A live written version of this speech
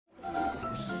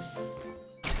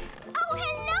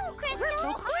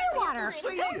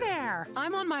Hey there!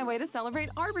 I'm on my way to celebrate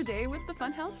Arbor Day with the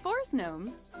Funhouse Forest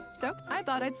gnomes. So I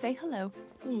thought I'd say hello.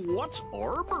 What's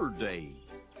Arbor Day?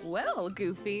 Well,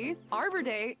 Goofy, Arbor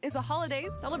Day is a holiday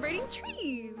celebrating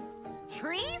trees.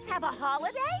 Trees have a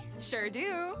holiday? Sure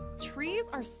do. Trees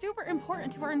are super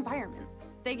important to our environment.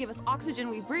 They give us oxygen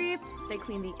we breathe, they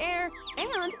clean the air,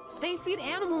 and they feed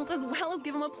animals as well as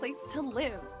give them a place to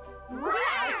live.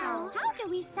 Wow! How do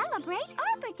we celebrate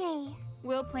Arbor Day?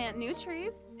 We'll plant new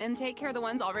trees and take care of the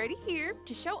ones already here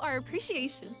to show our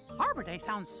appreciation. Arbor Day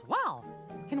sounds swell.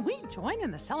 Can we join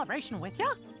in the celebration with ya?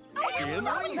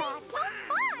 That would be so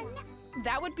fun!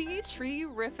 That would be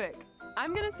tree-rific.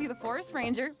 I'm gonna see the forest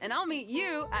ranger, and I'll meet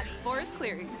you at the forest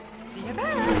clearing. See you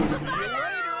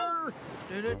there!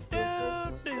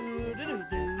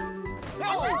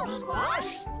 Hello,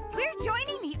 Squash! We're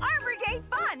joining the Arbor Day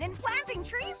fun and planting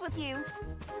trees with you.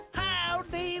 How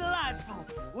delightful!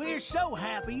 We're so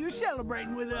happy you're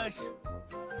celebrating with us.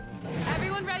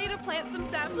 Everyone ready to plant some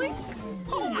saplings?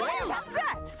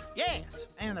 Yes,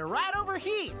 and they're right over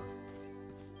here.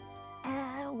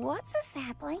 What's a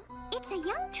sapling? It's a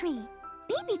young tree.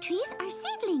 Baby trees are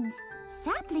seedlings.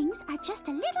 Saplings are just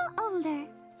a little older.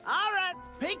 All right,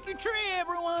 pick your tree,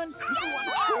 everyone.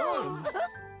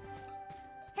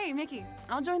 Hey, Mickey,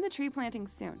 I'll join the tree planting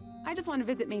soon. I just want to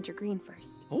visit Major Green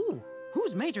first. Oh,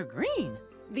 who's Major Green?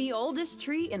 The oldest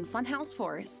tree in Funhouse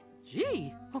Forest.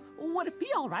 Gee, would it be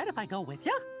all right if I go with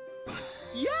ya?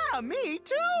 Yeah, me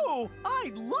too!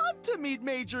 I'd love to meet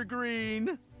Major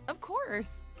Green. Of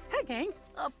course. Hey, gang,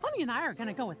 Funny and I are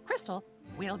gonna go with Crystal.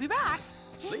 We'll be back.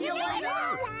 See you later!